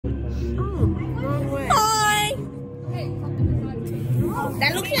Wrong way. Hi!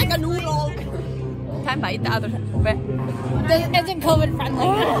 That looks like a noodle. Can I bite the other bit? Isn't COVID friendly.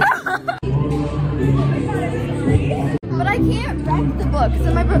 But I can't write the book.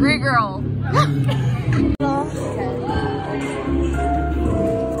 So my book. Girl.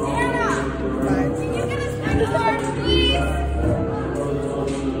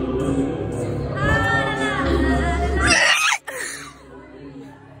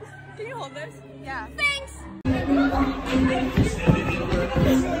 Can you hold this? Yeah. Thanks. I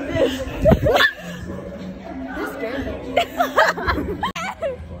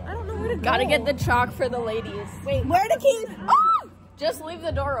don't know where to go. Gotta get the chalk for the ladies. Wait, where are the keys? Oh! Just leave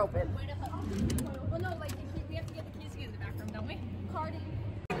the door open. Well, no, like we have to get the keys to get in the back room, don't we? Cardi.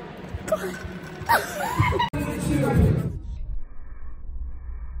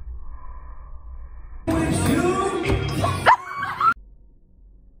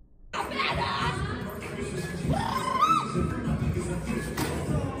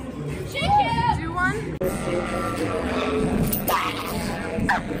 Do one?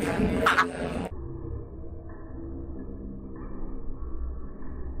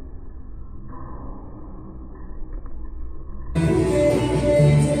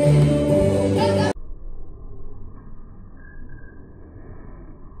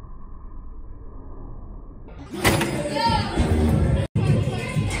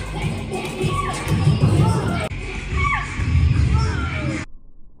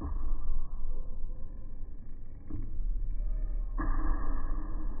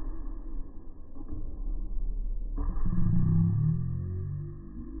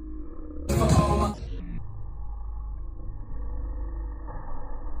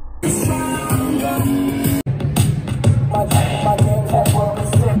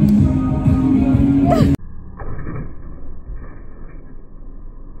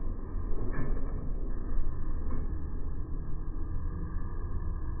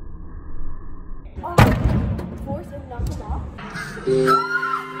 Force and knock him off.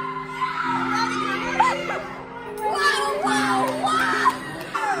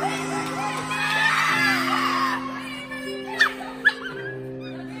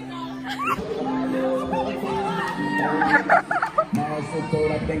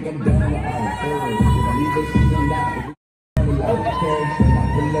 I think I'm done.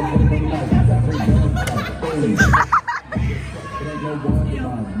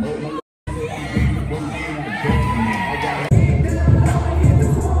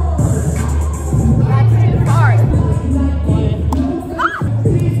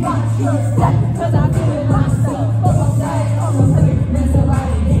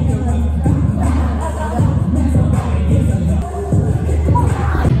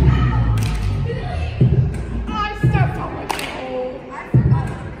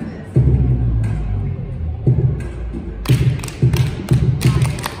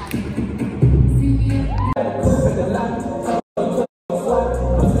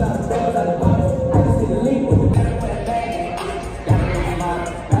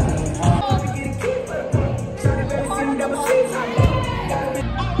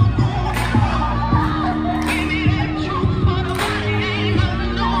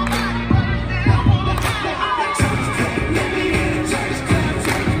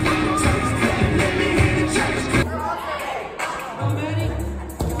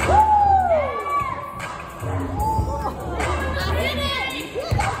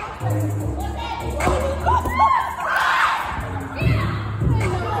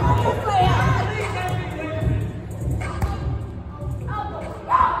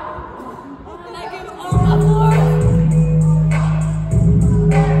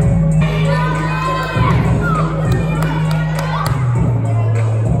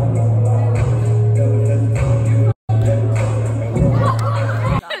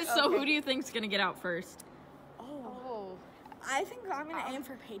 Gonna get out first. Oh. I think I'm gonna aim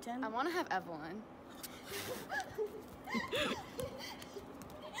for Peyton. I want to have Evelyn.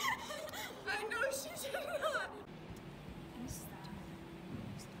 I know she should not.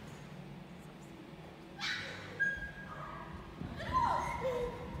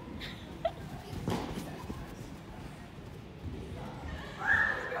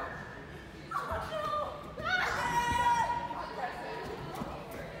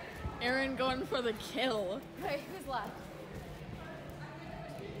 Aaron going for the kill. Wait, who's left?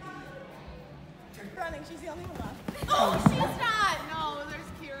 Running, she's the only one left. Oh, she's not!